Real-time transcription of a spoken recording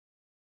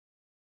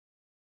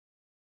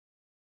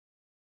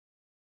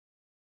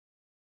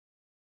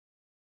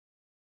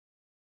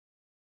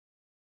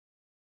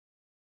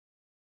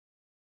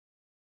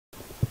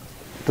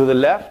To the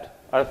left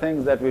are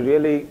things that we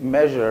really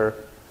measure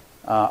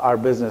our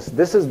business.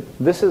 This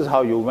is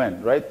how you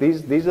win, right?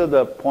 These are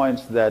the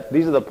points,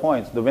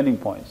 the winning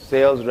points: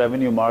 sales,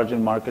 revenue,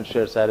 margin, market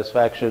share,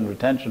 satisfaction,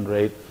 retention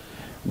rate.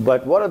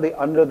 But what are the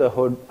under the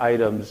hood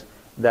items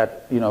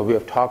that we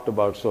have talked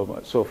about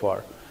so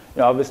far?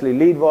 Obviously,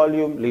 lead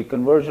volume, lead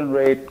conversion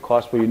rate,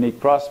 cost per unique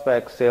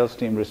prospect, sales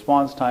team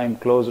response time,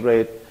 close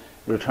rate,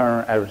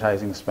 return on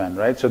advertising spend,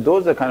 right? So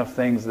those are kind of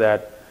things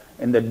that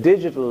in the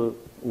digital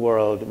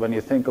world, when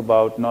you think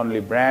about not only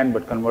brand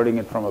but converting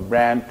it from a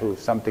brand to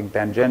something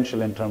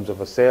tangential in terms of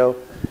a sale,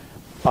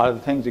 are the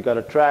things you got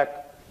to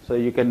track so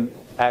you can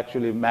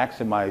actually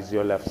maximize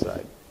your left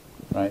side,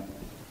 right?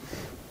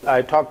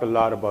 I talked a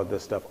lot about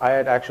this stuff. I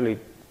had actually,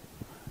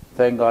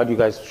 thank God, you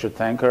guys should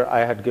thank her,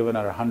 I had given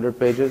her 100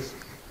 pages.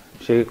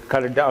 She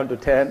cut it down to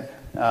 10.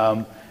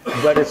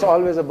 But it's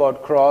always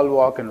about crawl,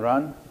 walk, and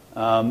run.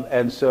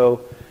 And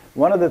so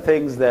one of the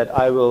things that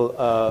I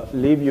will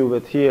leave you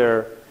with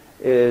here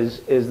is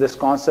this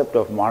concept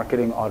of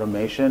marketing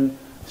automation.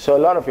 So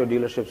a lot of your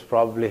dealerships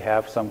probably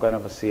have some kind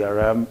of a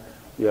CRM,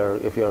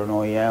 if you're an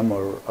OEM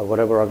or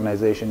whatever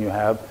organization you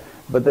have.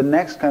 But the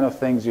next kind of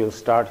things you'll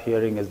start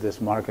hearing is this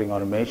marketing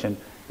automation.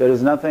 There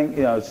is nothing,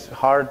 it's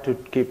hard to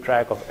keep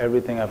track of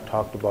everything I've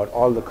talked about,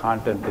 all the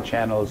content, the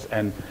channels,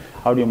 and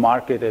how do you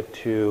market it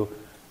to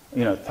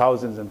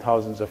thousands and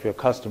thousands of your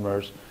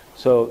customers.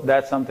 So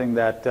that's something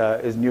that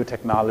is new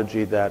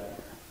technology that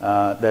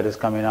is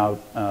coming out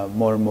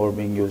more and more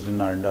being used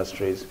in our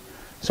industries.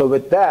 So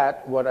with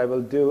that, what I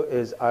will do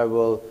is I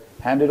will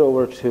hand it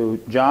over to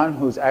Jon,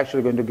 who's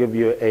actually going to give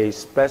you a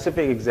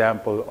specific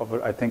example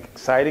of, I think,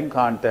 exciting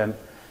content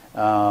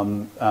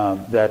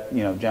that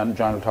Jon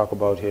will talk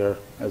about here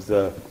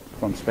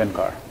from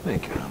SpinCar.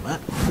 Thank you, Amit.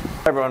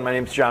 Hi everyone, my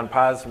name is Jon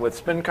Pas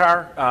with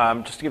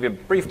SpinCar. Just to give you a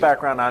brief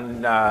background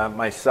on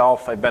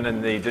myself, I've been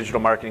in the digital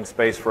marketing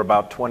space for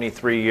about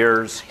 23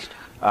 years.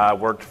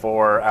 Worked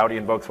for Audi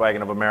and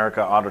Volkswagen of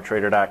America,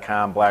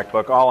 Autotrader.com, Black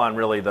Book, all on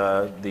really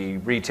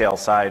the retail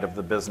side of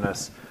the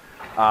business.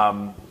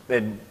 And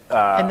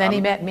then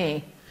he met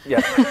me.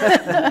 Yeah,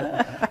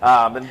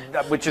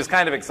 which is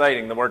kind of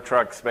exciting. The work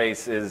truck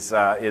space is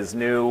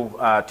new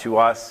to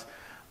us.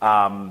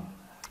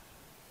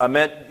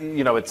 Amit,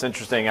 it's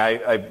interesting.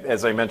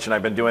 As I mentioned,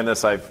 I've been doing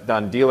this. I've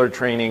done dealer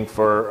training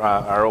for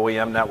our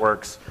OEM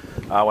networks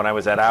when I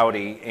was at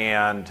Audi,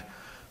 and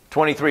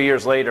 23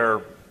 years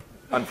later,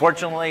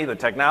 unfortunately, the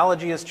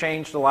technology has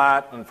changed a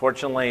lot.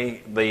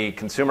 Unfortunately, the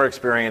consumer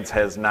experience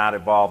has not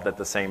evolved at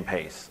the same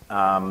pace.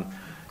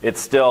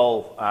 It's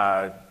still,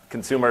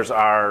 consumers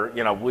are,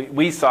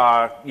 we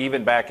saw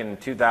even back in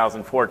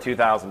 2004,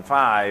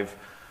 2005,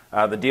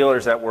 the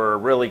dealers that were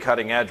really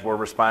cutting edge were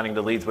responding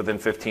to leads within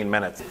 15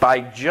 minutes. By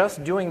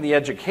just doing the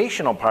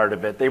educational part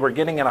of it, they were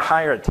getting a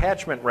higher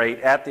attachment rate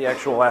at the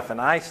actual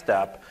F&I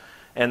step.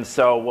 And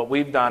so what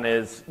we've done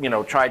is,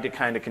 tried to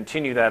kind of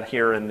continue that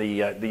here in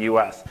the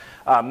U.S.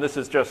 This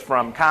is just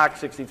from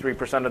Cox.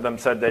 63% of them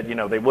said that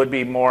they would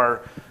be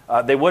more,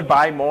 they would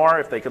buy more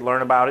if they could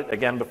learn about it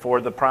again before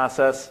the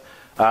process.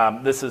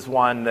 This is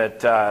one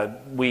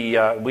that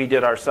we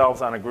did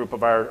ourselves on a group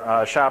of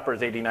our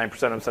shoppers. 89% of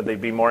them said they'd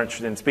be more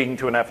interested in speaking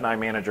to an F&I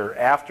manager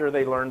after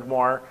they learned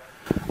more.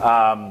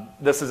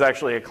 This is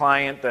actually a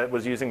client that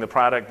was using the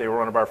product. They were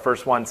one of our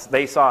first ones.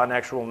 They saw an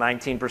actual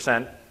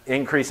 19%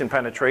 increase in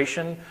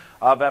penetration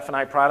of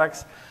F&I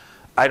products.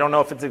 I don't know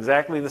if it's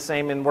exactly the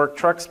same in work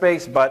truck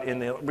space, but in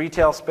the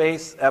retail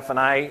space,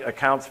 F&I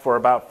accounts for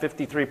about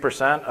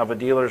 53% of a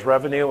dealer's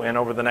revenue, and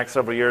over the next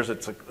several years,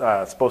 it's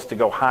supposed to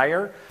go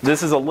higher.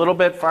 This is a little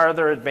bit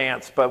farther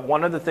advanced, but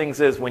one of the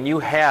things is when you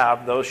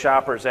have those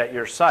shoppers at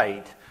your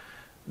site,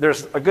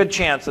 there's a good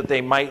chance that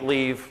they might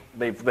leave.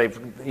 They've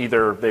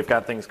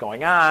got things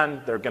going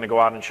on, they're going to go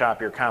out and shop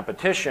your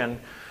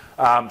competition.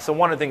 So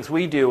one of the things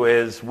we do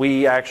is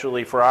we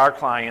actually, for our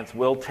clients,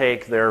 will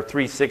take their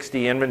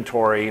 360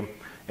 inventory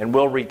and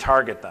we'll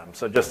retarget them.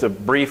 So just a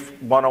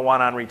brief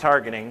 101 on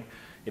retargeting.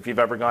 If you've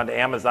ever gone to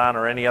Amazon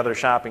or any other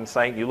shopping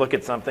site, you look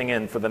at something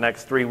and for the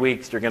next 3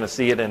 weeks, you're going to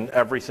see it in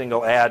every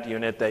single ad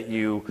unit that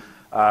you're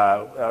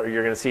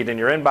going to see it in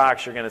your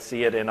inbox, you're going to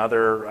see it in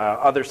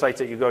other sites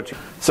that you go to.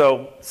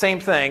 So same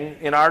thing.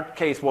 In our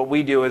case, what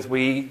we do is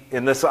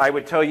I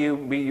would tell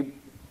you,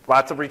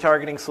 lots of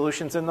retargeting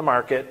solutions in the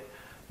market.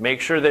 Make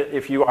sure that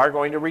if you are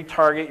going to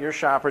retarget your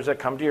shoppers that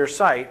come to your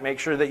site, make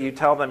sure that you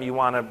tell them you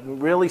want to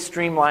really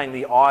streamline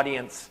the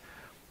audience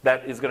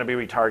that is going to be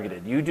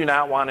retargeted. You do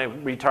not want to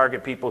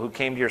retarget people who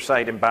came to your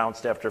site and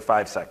bounced after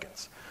 5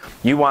 seconds.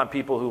 You want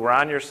people who were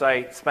on your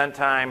site, spent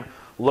time,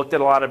 looked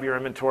at a lot of your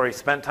inventory,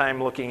 spent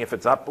time looking if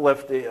it's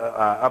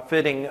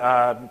upfitting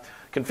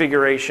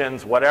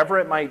configurations, whatever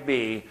it might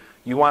be.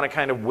 You want to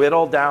kind of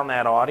whittle down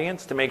that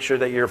audience to make sure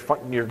that you're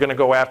going to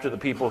go after the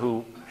people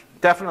who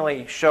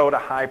definitely showed a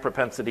high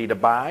propensity to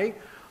buy.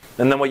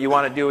 And then what you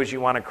want to do is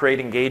you want to create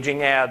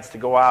engaging ads to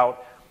go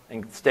out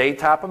and stay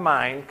top of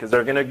mind, because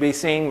they're going to be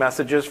seeing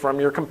messages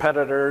from your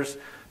competitors.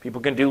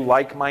 People can do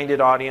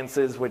like-minded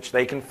audiences, which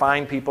they can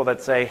find people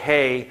that say,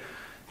 hey,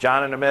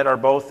 Jon and Amit are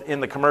both in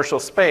the commercial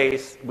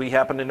space. We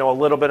happen to know a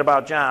little bit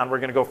about Jon. We're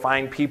going to go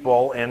find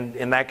people, and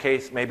in that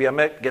case, maybe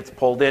Amit gets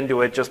pulled into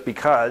it just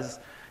because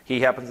he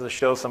happens to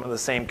show some of the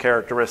same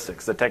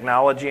characteristics. The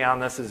technology on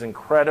this is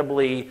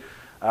incredibly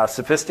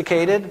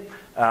sophisticated.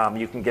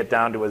 You can get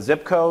down to a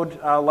zip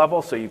code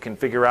level, so you can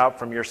figure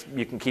out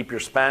you can keep your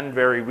spend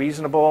very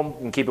reasonable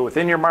and keep it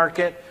within your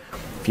market.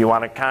 If you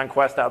want to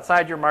conquest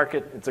outside your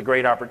market, it's a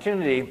great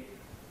opportunity.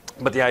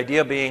 But the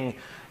idea being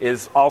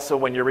is also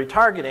when you're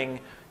retargeting,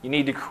 you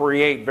need to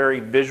create very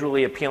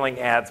visually appealing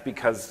ads,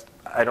 because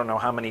I don't know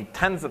how many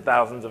tens of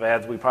thousands of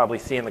ads we probably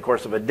see in the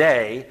course of a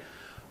day,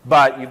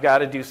 but you've got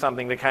to do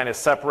something to kind of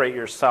separate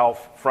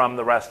yourself from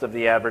the rest of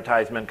the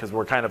advertisement, because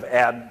we're kind of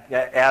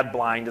ad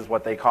blind is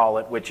what they call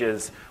it, which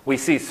is we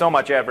see so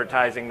much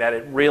advertising that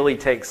it really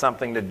takes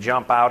something to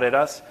jump out at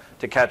us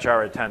to catch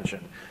our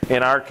attention.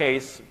 In our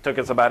case, it took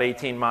us about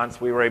 18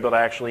 months. We were able to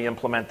actually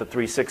implement the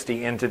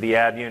 360 into the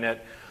ad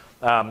unit.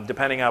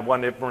 Depending on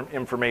what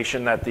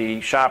information that the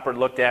shopper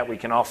looked at, we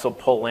can also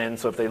pull in.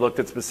 So if they looked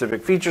at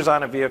specific features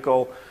on a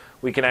vehicle,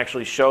 we can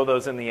actually show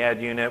those in the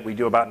ad unit. We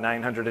do about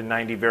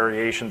 990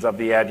 variations of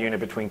the ad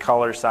unit between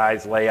color,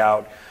 size,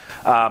 layout.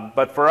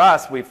 But for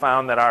us, we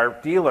found that our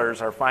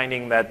dealers are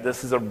finding that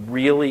this is a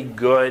really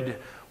good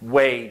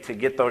way to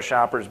get those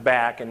shoppers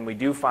back. And we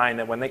do find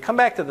that when they come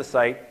back to the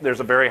site,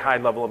 there's a very high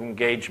level of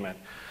engagement.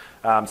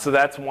 So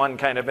that's one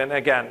kind of, and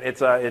again,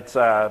 it's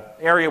a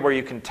area where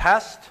you can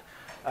test.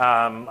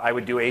 I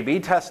would do A/B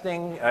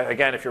testing.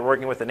 Again, if you're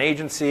working with an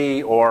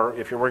agency or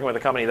if you're working with a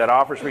company that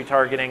offers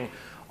retargeting,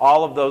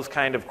 all of those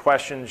kind of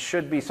questions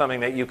should be something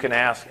that you can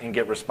ask and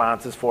get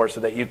responses for, so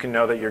that you can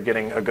know that you're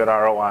getting a good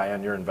ROI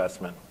on your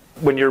investment.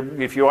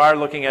 If you are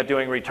looking at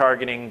doing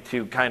retargeting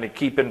to kind of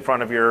keep in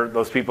front of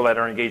those people that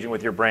are engaging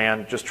with your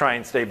brand, just try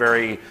and stay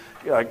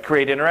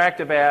create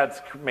interactive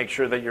ads, make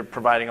sure that you're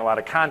providing a lot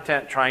of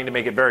content, trying to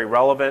make it very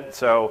relevant.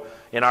 So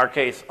in our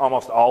case,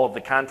 almost all of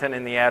the content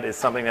in the ad is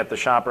something that the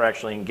shopper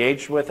actually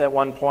engaged with at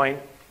one point.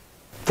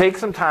 Take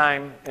some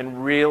time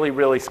and really,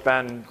 really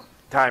spend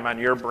time on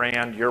your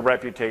brand, your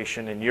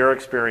reputation, and your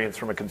experience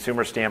from a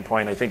consumer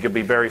standpoint. I think you'll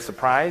be very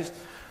surprised.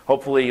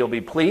 Hopefully you'll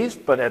be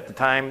pleased, but at the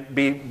time,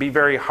 be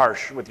very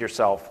harsh with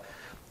yourself.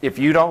 If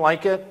you don't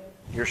like it,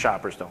 your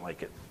shoppers don't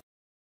like it.